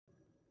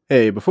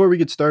Hey, before we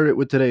get started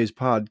with today's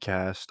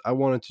podcast, I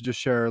wanted to just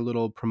share a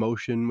little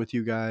promotion with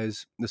you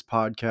guys. This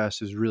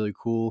podcast is really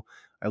cool.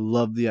 I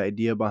love the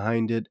idea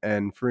behind it.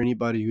 And for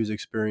anybody who's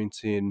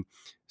experiencing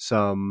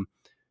some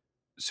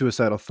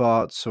suicidal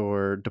thoughts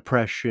or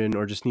depression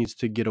or just needs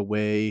to get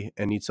away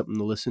and needs something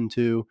to listen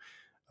to,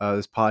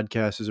 this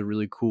podcast is a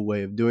really cool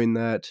way of doing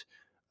that.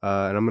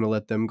 And I'm going to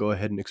let them go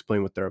ahead and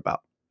explain what they're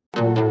about.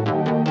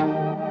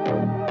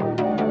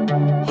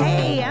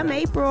 Hey, I'm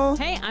April,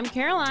 Hey, I'm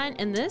Caroline,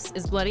 and this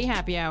is Bloody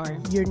Happy Hour.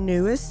 your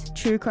newest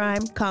true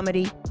crime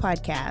comedy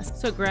podcast.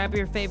 So grab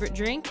your favorite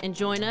drink and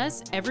join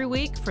us every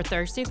week for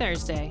Thirsty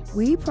Thursday.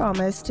 We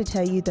promise to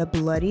tell you the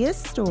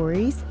bloodiest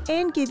stories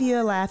and give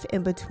you a laugh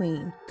in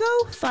between.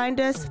 Go find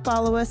us,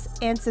 follow us,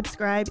 and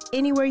subscribe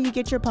anywhere you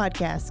get your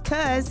podcasts,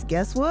 because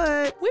guess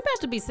what? We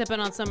about to be sipping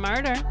on some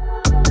murder.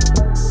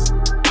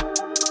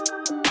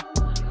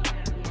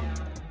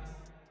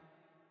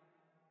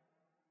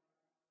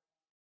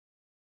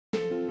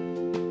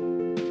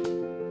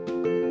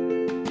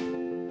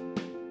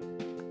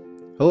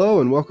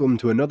 Hello and welcome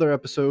to another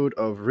episode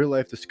of Real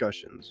Life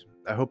Discussions.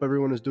 I hope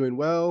everyone is doing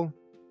well.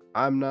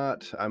 I'm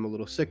not. I'm a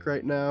little sick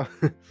right now.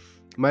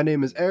 My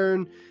name is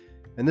Aaron,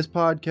 and this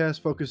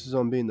podcast focuses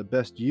on being the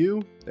best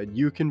you that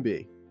you can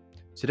be.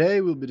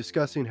 Today we'll be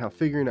discussing how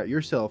figuring out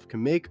yourself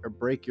can make or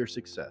break your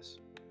success.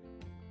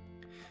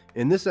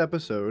 In this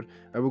episode,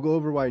 I will go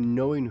over why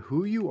knowing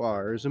who you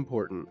are is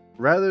important,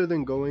 rather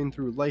than going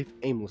through life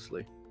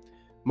aimlessly.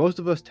 Most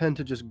of us tend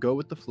to just go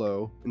with the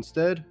flow.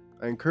 Instead,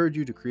 I encourage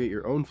you to create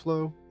your own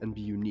flow and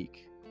be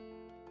unique.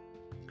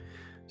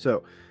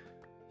 So,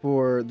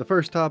 for the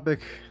first topic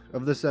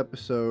of this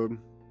episode,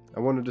 I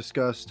want to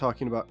discuss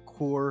talking about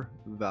core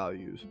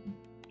values.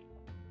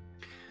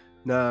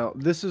 Now,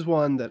 this is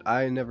one that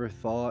I never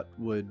thought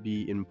would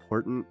be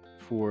important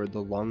for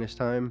the longest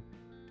time.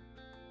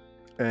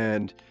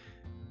 And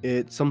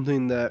it's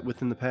something that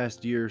within the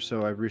past year or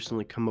so I've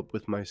recently come up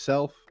with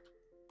myself.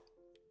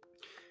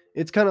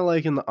 It's kind of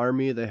like in the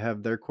army, they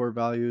have their core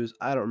values.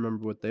 I don't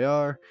remember what they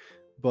are,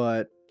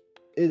 but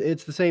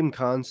it's the same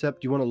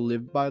concept. You want to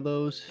live by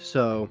those.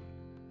 So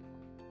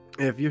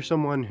if you're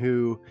someone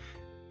who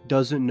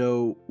doesn't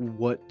know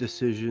what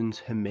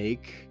decisions to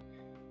make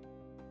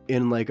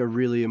in like a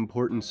really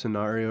important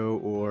scenario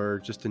or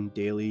just in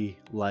daily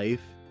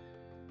life,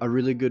 a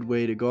really good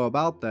way to go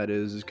about that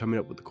is coming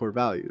up with the core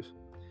values.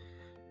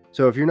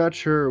 So if you're not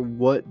sure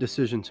what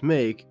decision to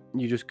make,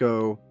 you just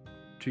go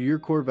to your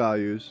core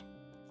values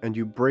and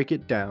you break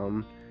it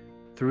down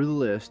through the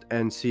list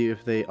and see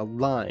if they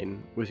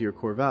align with your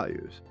core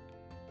values.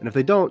 And if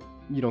they don't,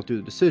 you don't do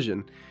the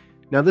decision.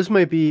 Now, this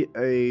might be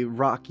a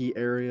rocky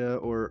area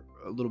or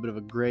a little bit of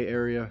a gray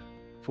area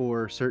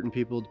for certain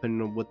people,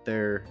 depending on what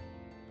their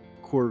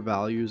core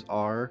values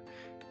are.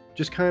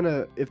 Just kind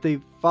of, if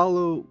they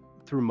follow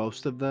through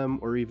most of them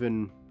or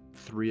even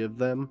 3 of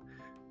them,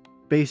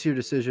 base your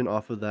decision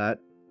off of that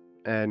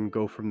and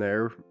go from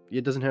there.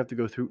 It doesn't have to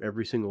go through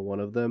every single one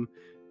of them.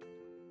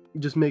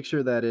 Just make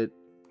sure that it,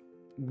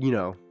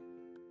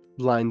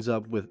 lines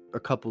up with a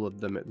couple of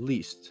them at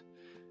least.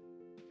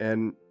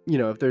 And,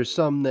 if there's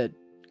some that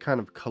kind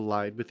of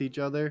collide with each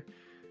other,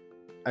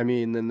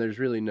 then there's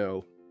really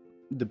no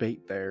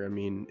debate there.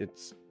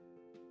 It's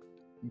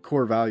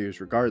core values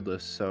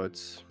regardless, so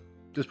it's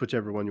just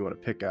whichever one you want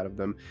to pick out of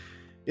them.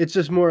 It's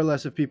just more or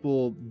less if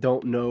people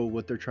don't know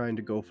what they're trying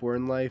to go for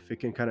in life, it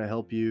can kind of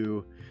help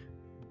you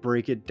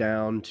break it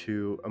down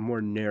to a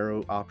more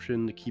narrow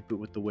option to keep it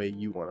with the way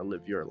you want to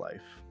live your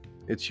life.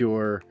 It's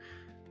your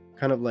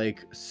kind of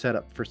like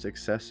setup for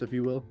success, if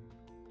you will.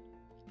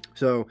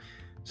 So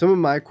some of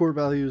my core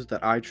values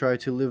that I try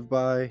to live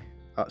by,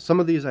 some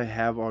of these I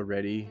have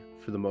already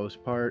for the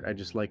most part. I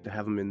just like to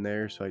have them in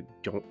there so I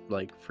don't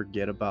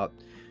forget about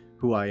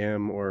who I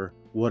am or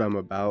what I'm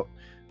about.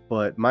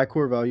 But my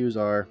core values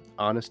are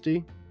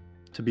honesty,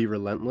 to be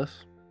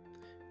relentless,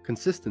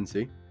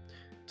 consistency,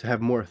 to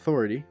have more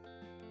authority,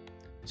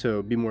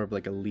 so be more of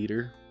like a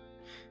leader.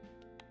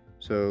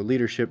 So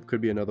leadership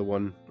could be another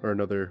one or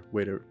another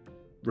way to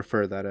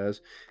refer that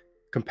as.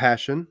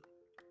 Compassion,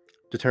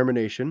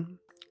 determination,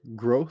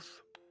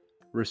 growth,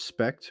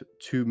 respect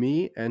to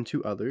me and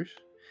to others,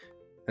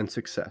 and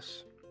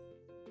success.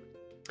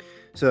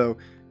 So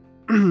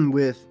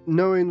with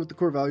knowing what the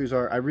core values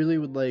are, I really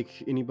would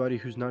like anybody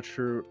who's not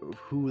sure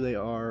who they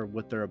are,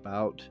 what they're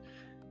about,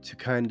 to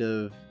kind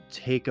of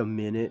take a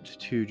minute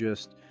to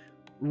just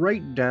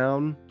write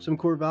down some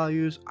core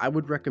values. I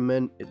would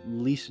recommend at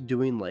least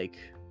doing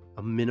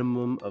a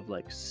minimum of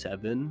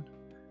 7.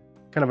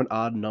 Kind of an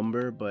odd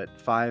number,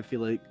 but 5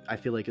 I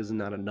feel like is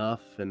not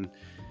enough, and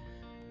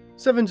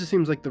 7 just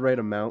seems like the right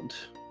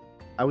amount.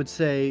 I would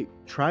say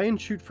try and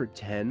shoot for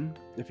 10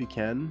 if you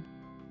can.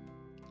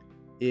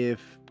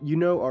 If you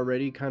know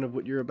already kind of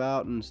what you're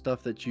about and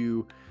stuff that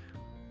you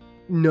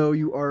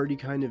already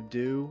kind of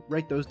do,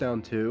 write those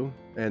down too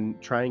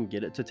and try and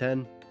get it to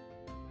 10.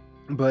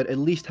 But at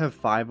least have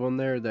 5 on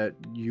there that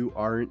you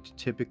aren't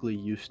typically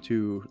used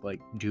to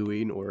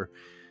doing, or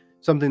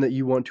something that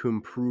you want to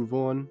improve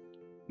on.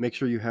 Make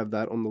sure you have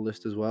that on the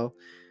list as well.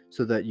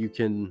 so that you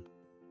can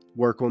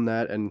work on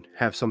that and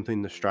have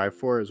something to strive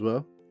for as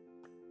well.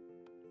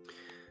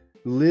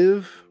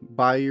 Live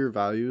by your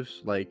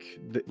values, like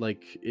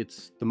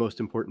it's the most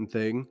important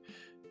thing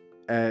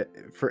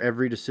for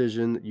every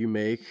decision that you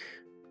make.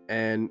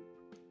 And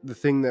the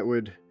thing that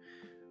would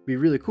be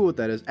really cool with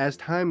that is, as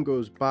time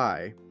goes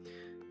by,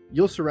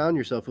 you'll surround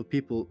yourself with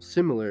people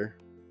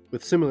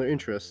with similar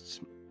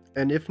interests.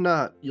 And if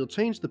not, you'll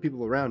change the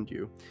people around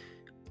you.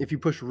 If you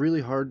push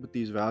really hard with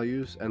these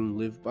values and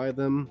live by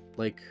them,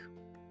 like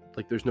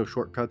there's no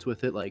shortcuts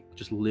with it, like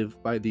just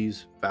live by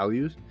these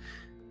values,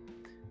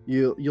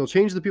 you'll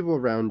change the people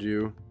around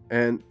you,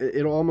 and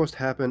it'll almost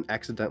happen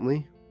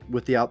accidentally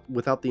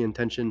without the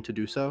intention to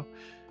do so.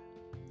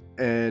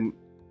 And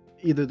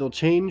either they'll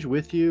change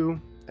with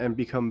you and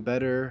become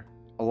better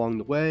along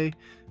the way,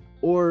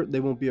 or they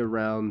won't be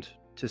around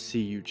to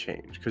see you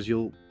change, because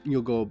you'll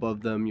go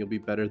above them, you'll be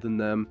better than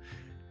them.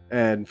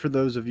 And for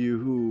those of you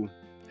who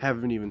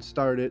haven't even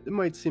started, it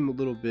might seem a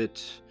little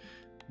bit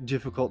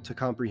difficult to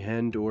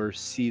comprehend or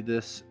see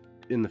this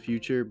in the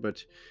future,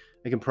 but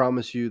I can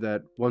promise you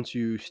that once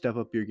you step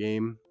up your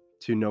game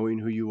to knowing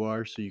who you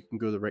are so you can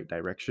go the right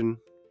direction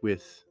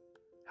with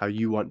how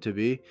you want to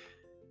be,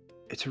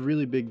 it's a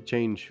really big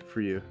change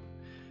for you.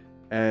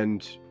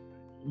 And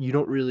you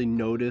don't really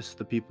notice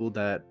the people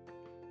that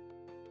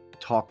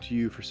talk to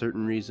you for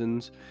certain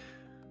reasons.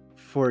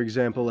 For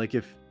example, like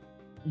if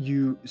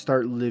you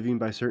start living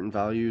by certain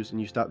values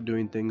and you stop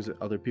doing things that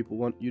other people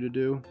want you to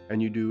do,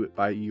 and you do it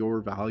by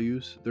your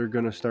values, they're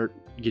going to start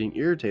getting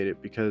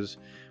irritated because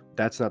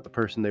that's not the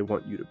person they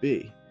want you to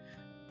be.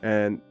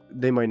 And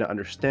they might not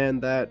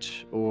understand that,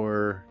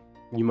 or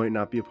you might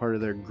not be a part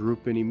of their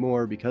group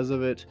anymore because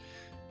of it.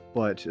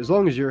 But as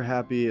long as you're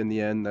happy in the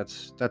end,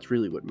 that's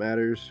really what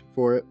matters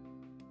for it.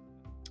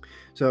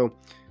 So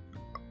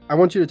I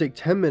want you to take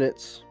 10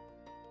 minutes,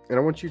 and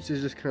I want you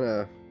to just kind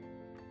of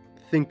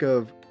think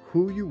of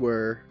who you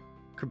were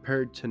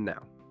compared to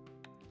now.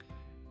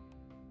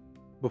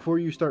 Before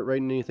you start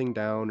writing anything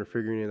down or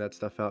figuring any of that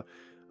stuff out,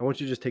 I want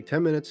you to just take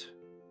 10 minutes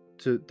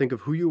to think of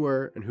who you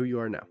were and who you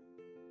are now.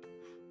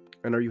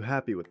 And are you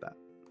happy with that?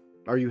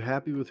 Are you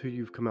happy with who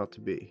you've come out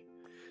to be?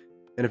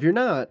 And if you're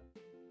not,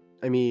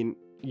 I mean,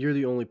 you're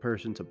the only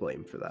person to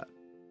blame for that.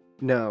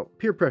 Now,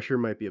 peer pressure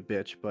might be a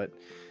bitch, but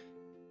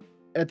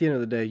at the end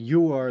of the day,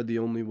 you are the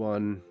only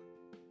one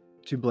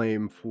to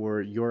blame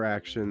for your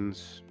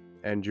actions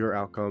and your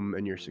outcome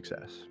and your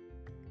success.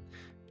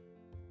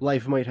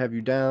 Life might have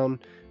you down.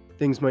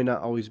 Things might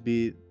not always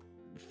be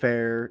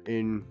fair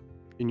in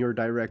your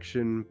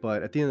direction,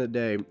 but at the end of the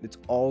day, it's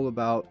all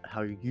about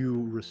how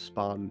you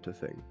respond to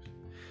things.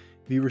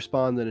 If you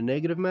respond in a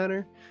negative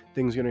manner,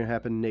 things are going to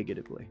happen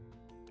negatively.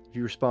 If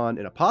you respond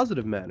in a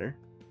positive manner,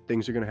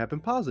 things are going to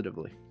happen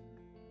positively.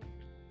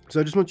 So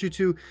I just want you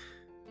to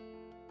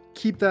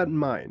keep that in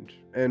mind.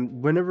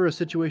 And whenever a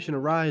situation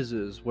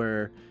arises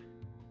where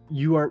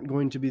you aren't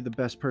going to be the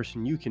best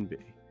person you can be,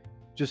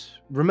 just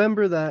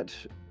remember that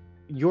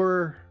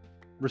your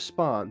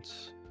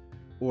response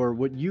or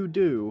what you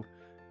do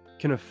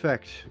can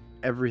affect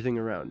everything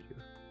around you.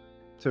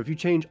 So if you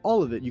change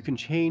all of it, you can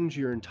change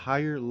your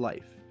entire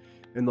life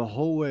and the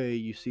whole way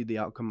you see the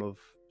outcome of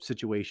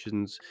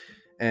situations.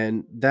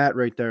 And that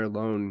right there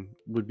alone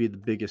would be the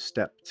biggest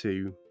step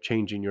to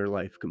changing your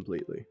life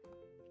completely.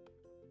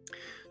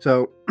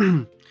 So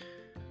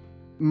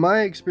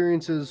my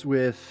experiences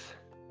with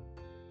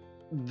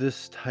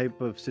this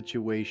type of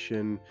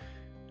situation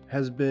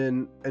has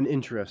been an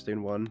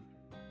interesting one.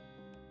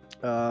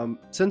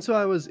 Since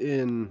I was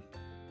in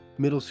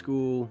middle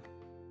school,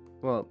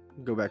 well,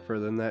 go back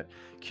further than that,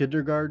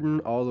 kindergarten,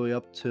 all the way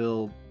up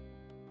till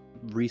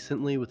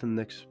recently, within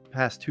the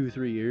past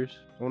 2-3 years,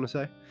 I want to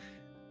say,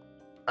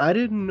 I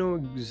didn't know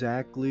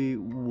exactly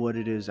what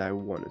it is I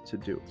wanted to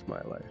do with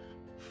my life.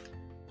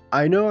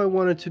 I know I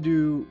wanted to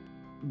do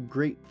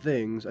great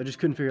things, I just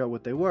couldn't figure out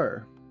what they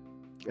were.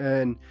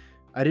 And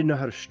I didn't know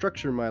how to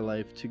structure my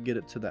life to get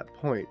it to that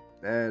point.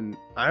 And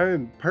I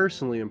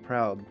personally am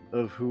proud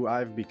of who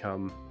I've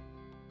become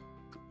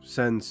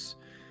since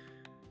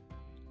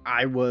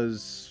I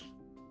was,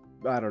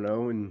 I don't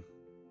know, and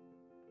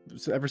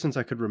ever since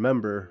I could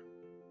remember,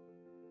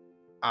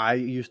 I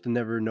used to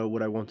never know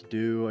what I want to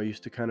do. I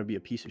used to kind of be a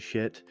piece of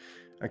shit.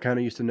 I kind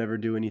of used to never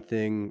do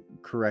anything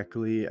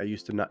correctly. I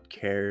used to not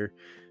care.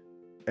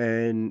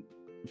 And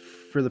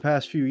for the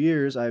past few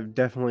years, I've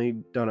definitely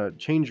done a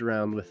change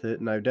around with it,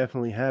 and I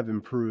definitely have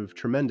improved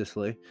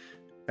tremendously.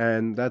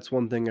 And that's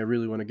one thing I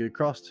really want to get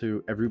across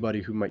to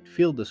everybody who might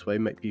feel this way,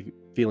 might be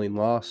feeling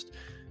lost,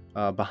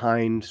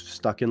 behind,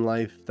 stuck in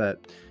life,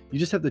 that you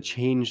just have to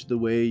change the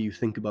way you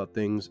think about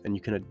things, and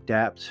you can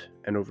adapt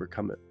and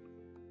overcome it.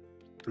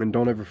 And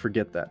don't ever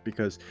forget that,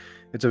 because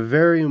it's a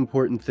very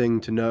important thing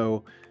to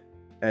know,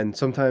 and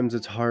sometimes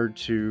it's hard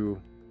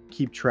to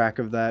keep track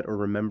of that or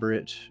remember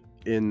it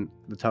in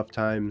the tough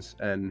times,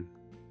 and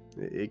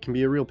it can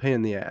be a real pain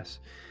in the ass.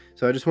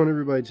 So I just want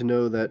everybody to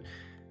know that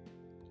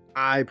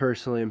I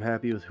personally am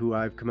happy with who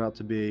I've come out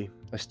to be.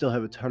 I still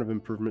have a ton of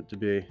improvement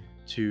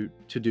to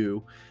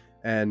do,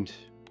 and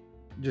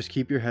just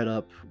keep your head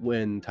up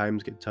when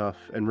times get tough.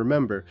 And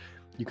remember,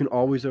 you can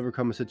always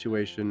overcome a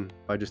situation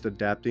by just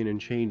adapting and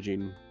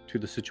changing to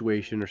the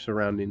situation or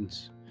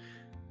surroundings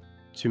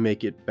to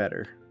make it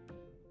better.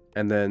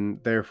 And then,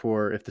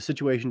 therefore, if the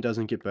situation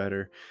doesn't get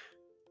better,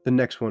 the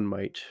next one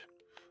might.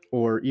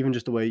 Or even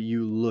just the way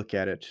you look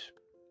at it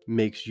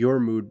makes your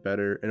mood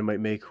better, and it might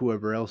make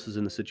whoever else is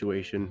in the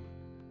situation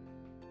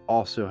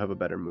also have a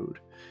better mood.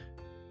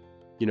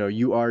 You know,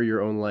 you are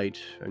your own light,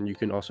 and you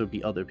can also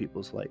be other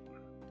people's light.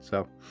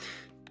 So,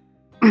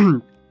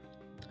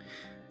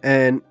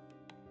 and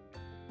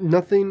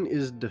nothing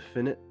is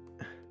definite.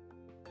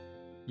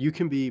 You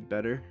can be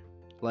better.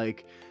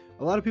 Like,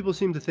 a lot of people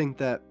seem to think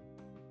that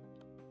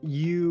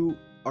you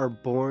are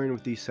born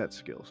with these set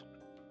skills.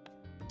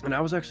 And I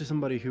was actually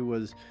somebody who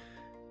was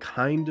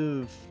kind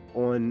of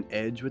on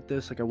edge with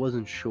this. Like, I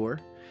wasn't sure.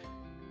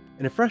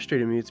 And it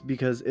frustrated me. It's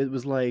because it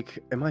was like,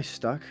 am I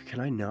stuck?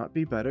 Can I not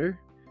be better?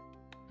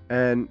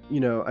 And, you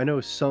know, I know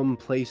some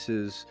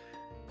places,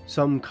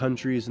 some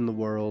countries in the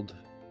world,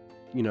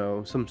 you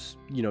know,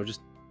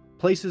 just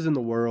places in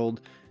the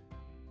world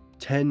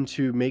tend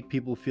to make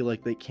people feel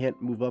like they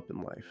can't move up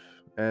in life.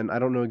 And I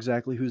don't know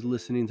exactly who's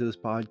listening to this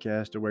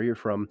podcast or where you're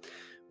from,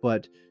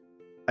 but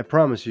I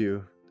promise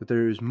you that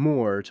there is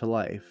more to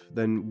life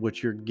than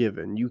what you're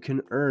given. You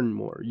can earn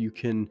more. You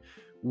can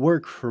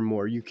work for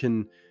more. You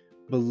can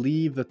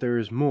believe that there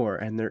is more,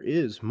 and there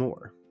is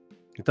more.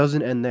 It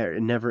doesn't end there.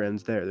 It never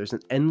ends there. There's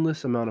an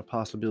endless amount of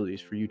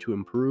possibilities for you to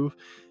improve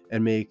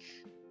and make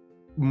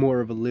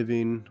more of a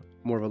living,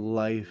 more of a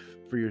life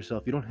for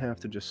yourself. You don't have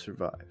to just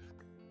survive.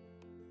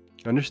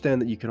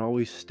 Understand that you can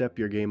always step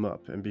your game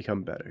up and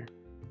become better.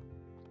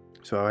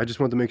 So I just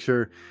want to make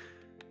sure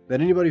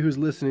that anybody who's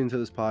listening to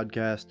this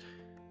podcast,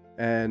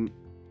 and,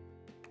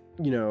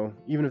 you know,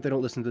 even if they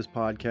don't listen to this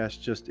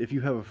podcast, just if you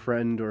have a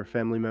friend or a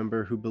family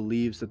member who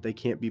believes that they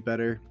can't be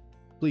better,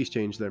 please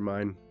change their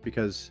mind,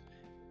 because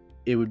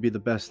it would be the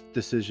best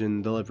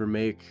decision they'll ever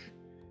make.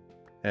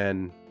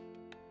 And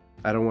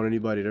I don't want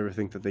anybody to ever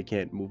think that they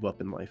can't move up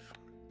in life.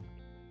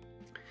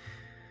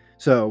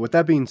 So with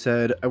that being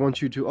said, I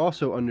want you to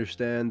also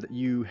understand that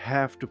you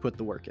have to put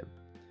the work in.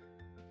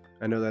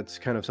 I know that's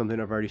kind of something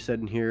I've already said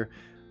in here,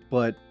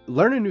 but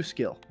learn a new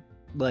skill.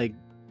 Like,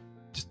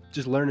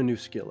 just learn a new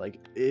skill. Like,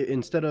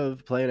 instead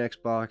of playing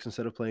Xbox,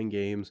 instead of playing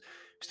games,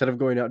 instead of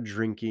going out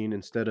drinking,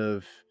 instead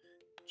of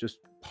just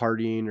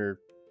partying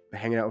or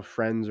hanging out with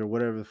friends or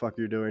whatever the fuck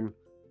you're doing,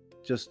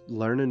 just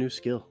learn a new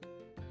skill.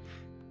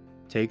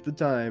 Take the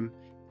time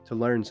to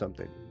learn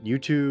something.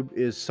 YouTube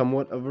is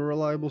somewhat of a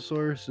reliable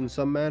source in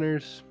some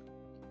manners.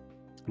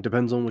 It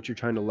depends on what you're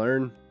trying to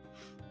learn.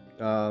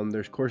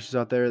 There's courses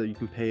out there that you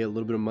can pay a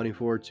little bit of money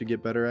for to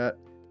get better at.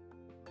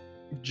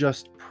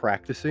 Just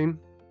practicing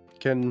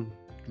can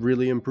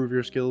really improve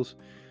your skills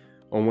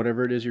on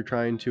whatever it is you're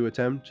trying to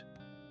attempt.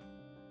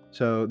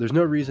 So there's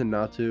no reason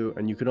not to,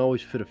 and you can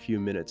always fit a few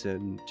minutes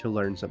in to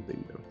learn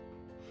something new.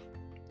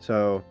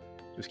 So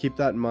just keep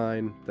that in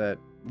mind, that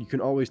you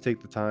can always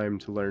take the time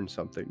to learn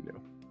something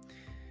new.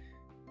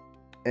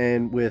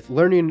 And with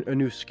learning a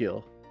new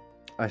skill,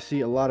 I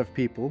see a lot of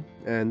people,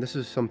 and this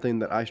is something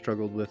that I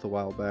struggled with a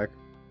while back.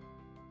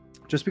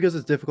 Just because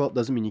it's difficult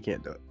doesn't mean you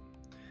can't do it.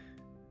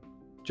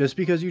 Just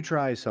because you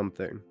try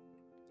something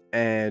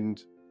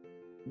and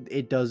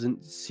it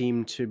doesn't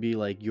seem to be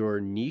like your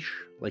niche,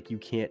 like you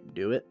can't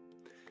do it,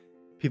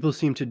 people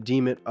seem to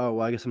deem it, oh,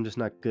 well, I guess I'm just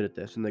not good at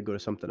this, and they go to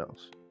something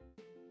else.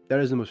 That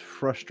is the most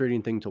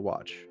frustrating thing to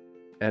watch.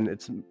 And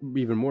it's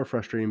even more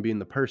frustrating being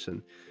the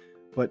person.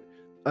 But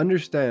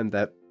understand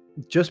that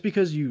just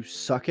because you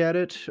suck at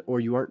it, or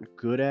you aren't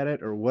good at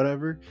it, or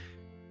whatever,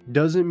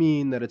 doesn't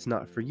mean that it's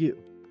not for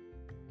you.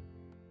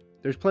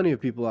 There's plenty of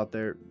people out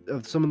there,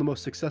 of some of the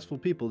most successful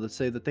people, that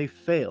say that they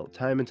fail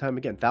time and time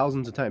again,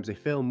 thousands of times. They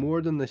fail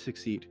more than they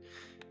succeed.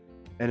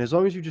 And as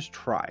long as you just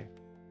try,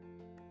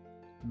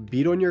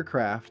 beat on your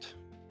craft,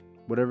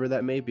 whatever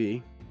that may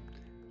be,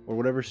 or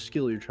whatever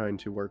skill you're trying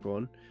to work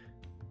on,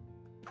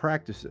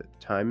 practice it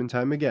time and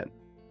time again.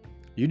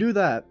 You do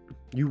that,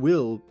 you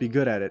will be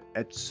good at it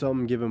at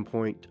some given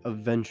point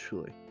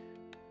eventually.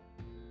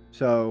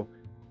 So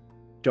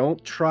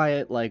don't try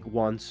it like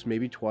once,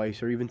 maybe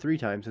twice, or even 3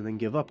 times and then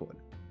give up on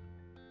it.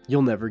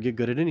 You'll never get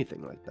good at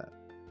anything like that.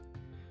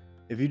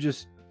 If you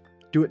just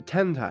do it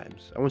 10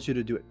 times, I want you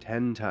to do it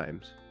 10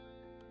 times.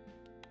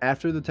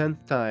 After the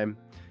 10th time,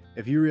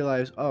 if you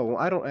realize, oh, well,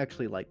 I don't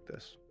actually like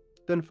this,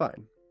 then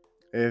fine.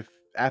 If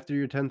after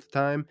your 10th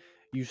time,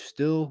 you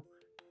still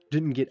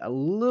didn't get a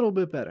little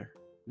bit better,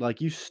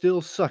 like you still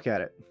suck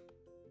at it,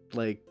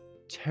 like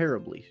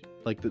terribly,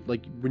 like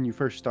when you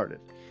first started,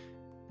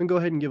 then go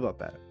ahead and give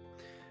up at it.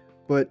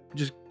 But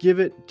just give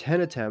it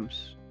 10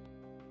 attempts,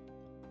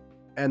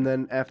 and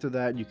then after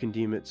that, you can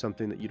deem it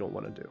something that you don't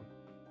want to do.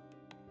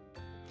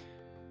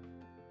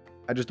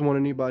 I just don't want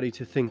anybody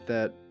to think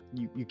that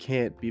you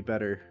can't be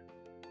better,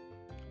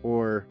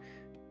 or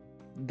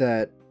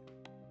that,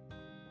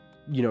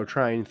 you know,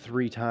 trying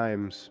 3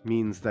 times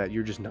means that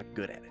you're just not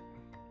good at it.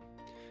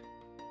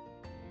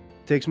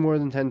 It takes more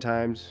than 10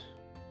 times.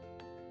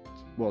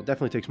 well, it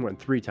definitely takes more than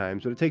 3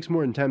 times, but it takes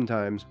more than 10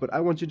 times. But I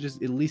want you to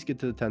just at least get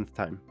to the 10th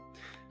time.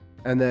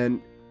 And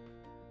then,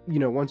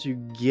 once you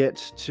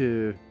get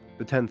to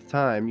the 10th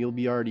time, you'll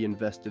be already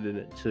invested in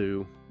it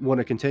to want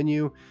to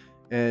continue.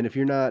 And if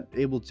you're not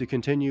able to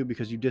continue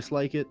because you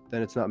dislike it,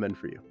 then it's not meant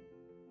for you.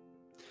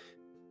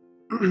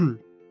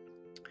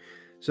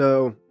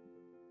 So,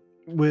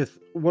 with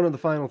one of the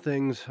final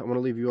things I want to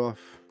leave you off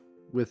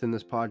with in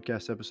this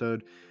podcast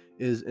episode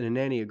is an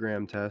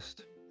Enneagram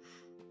test.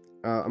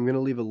 I'm going to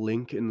leave a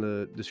link in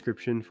the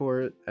description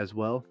for it as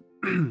well.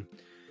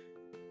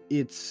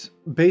 It's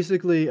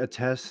basically a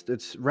test.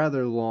 It's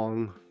rather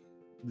long,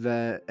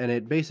 and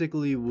it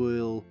basically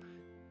will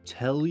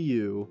tell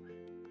you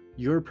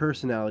your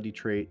personality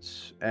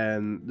traits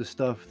and the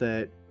stuff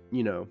that,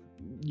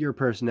 your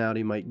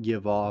personality might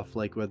give off,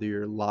 like whether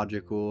you're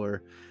logical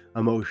or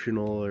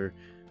emotional or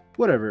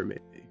whatever it may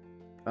be.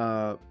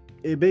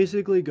 It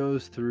basically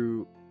goes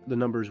through the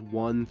numbers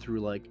 1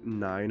 through like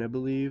 9, I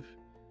believe.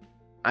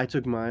 I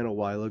took mine a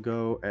while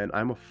ago, and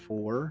I'm a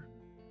 4.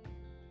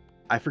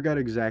 I forgot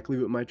exactly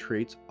what my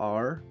traits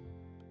are,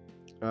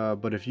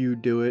 but if you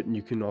do it, and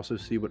you can also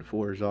see what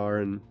 4s are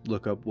and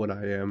look up what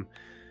I am.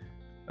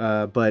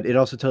 But it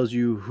also tells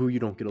you who you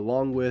don't get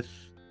along with,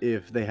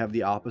 if they have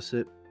the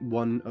opposite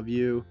one of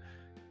you.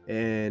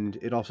 And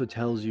it also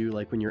tells you,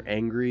 like, when you're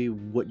angry,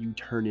 what you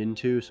turn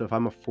into. So if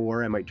I'm a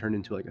 4, I might turn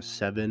into like a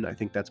 7. I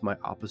think that's my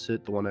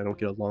opposite, the one I don't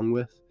get along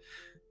with.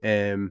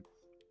 And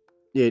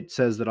it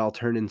says that I'll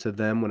turn into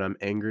them when I'm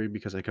angry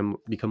because I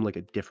become like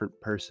a different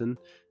person.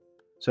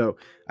 So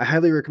I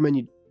highly recommend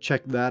you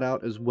check that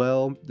out as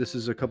well. This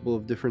is a couple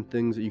of different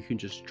things that you can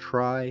just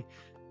try.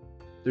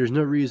 There's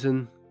no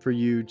reason for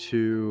you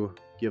to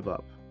give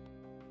up.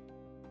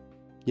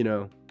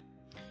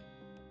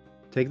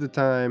 Take the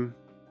time,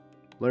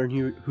 learn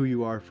who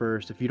you are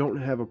first. If you don't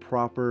have a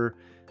proper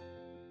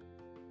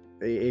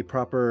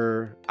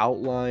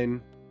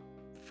outline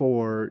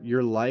for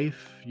your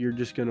life, you're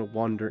just going to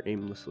wander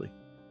aimlessly.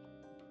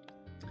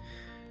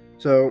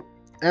 So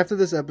after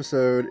this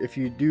episode, if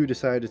you do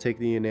decide to take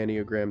the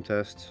Enneagram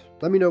test,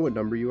 let me know what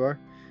number you are.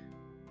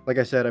 Like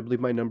I said, I believe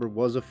my number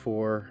was a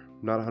 4,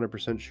 not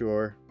 100%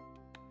 sure.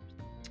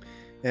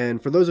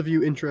 And for those of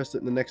you interested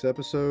in the next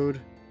episode,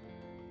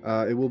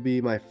 it will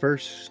be my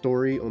first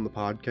story on the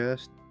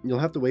podcast. You'll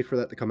have to wait for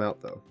that to come out,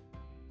 though,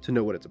 to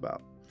know what it's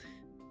about.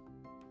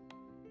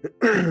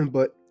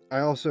 But I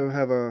also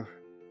have a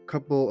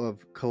couple of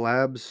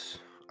collabs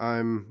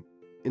I'm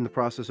in the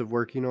process of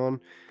working on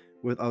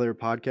with other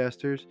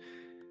podcasters.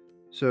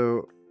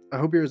 So I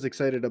hope you're as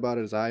excited about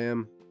it as I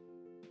am.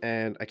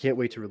 And I can't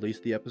wait to release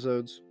the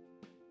episodes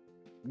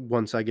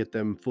once I get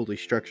them fully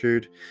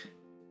structured.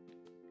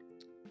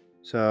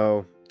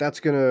 So that's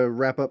going to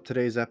wrap up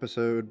today's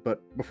episode.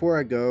 But before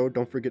I go,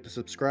 don't forget to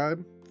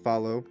subscribe,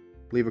 follow,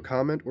 leave a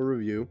comment or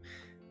review.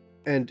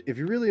 And if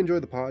you really enjoy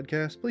the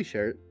podcast, please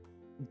share it.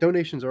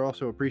 Donations are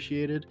also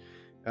appreciated.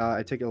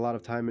 I take a lot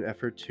of time and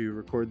effort to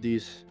record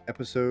these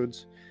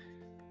episodes.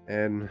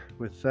 And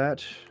with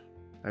that,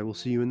 I will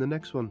see you in the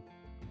next one.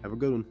 Have a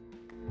good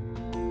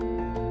one.